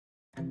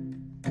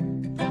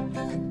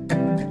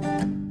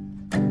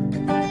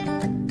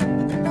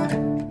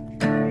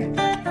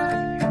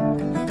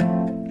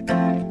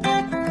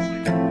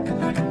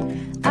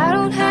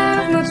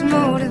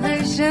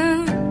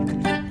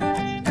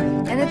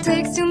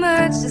takes too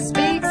much to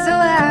speak, so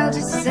I'll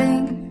just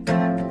sing.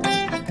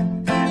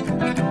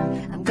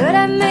 I'm good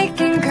at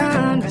making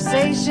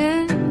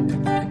conversation,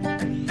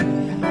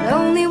 but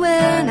only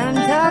when I'm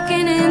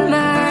talking in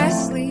my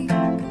sleep. I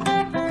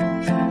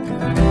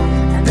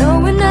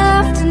know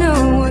enough to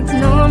know what's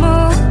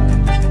normal,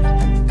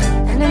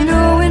 and I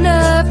know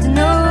enough to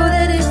know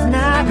that it's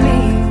not me.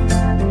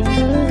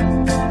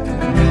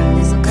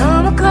 This'll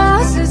come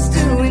across as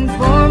too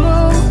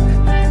informal,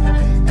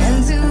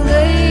 and too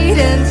late,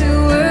 and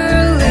too early.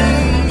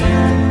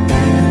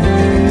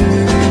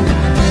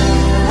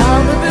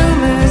 All the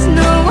rumors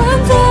no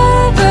one's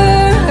ever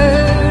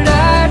heard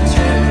are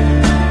true,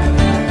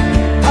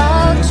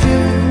 all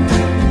true.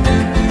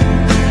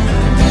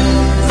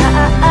 'Cause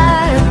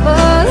I'm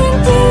falling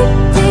deep,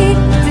 deep,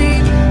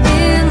 deep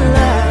in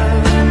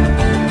love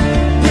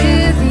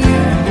with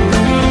you.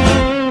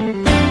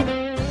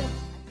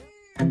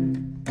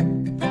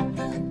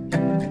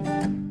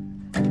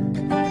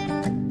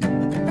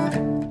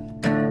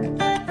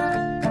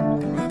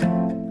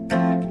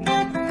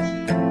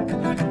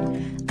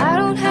 I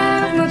don't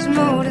have much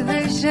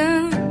motivation,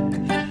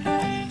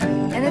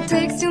 and it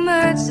takes too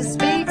much to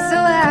speak, so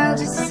I'll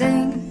just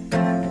sing.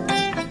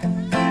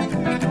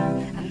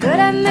 I'm good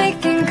at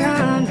making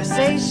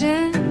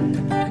conversation,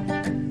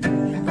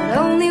 but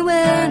only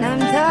when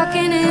I'm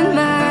talking in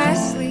my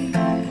sleep.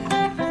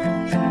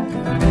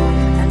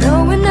 I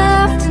know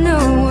enough to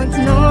know what's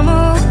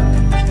normal,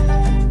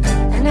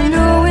 and I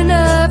know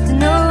enough to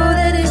know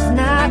that it's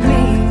not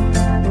me.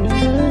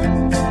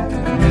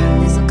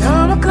 This'll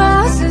come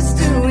across as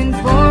too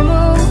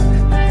informal,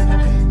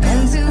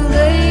 and too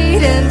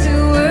late, and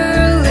too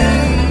early.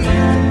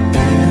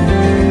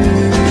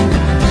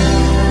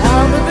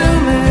 All the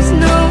rumors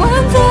no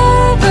one's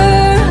ever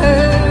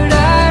heard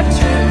are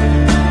true,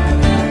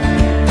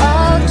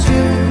 all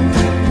true.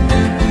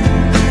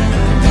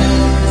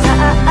 'Cause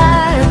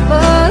I'm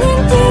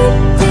falling deep,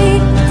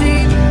 deep,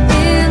 deep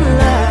in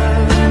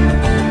love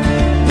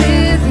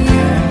with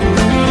you.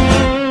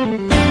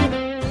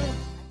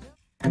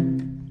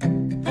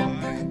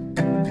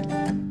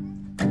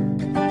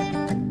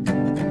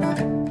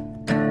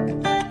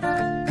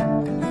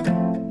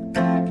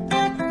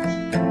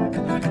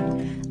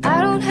 I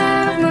don't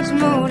have much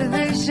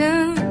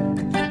motivation,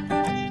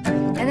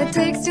 and it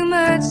takes too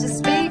much to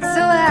speak,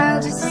 so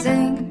I'll just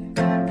sing.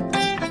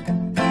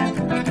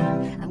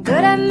 I'm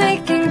good at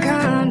making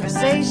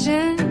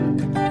conversation,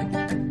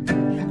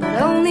 but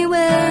only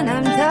when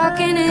I'm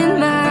talking in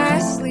my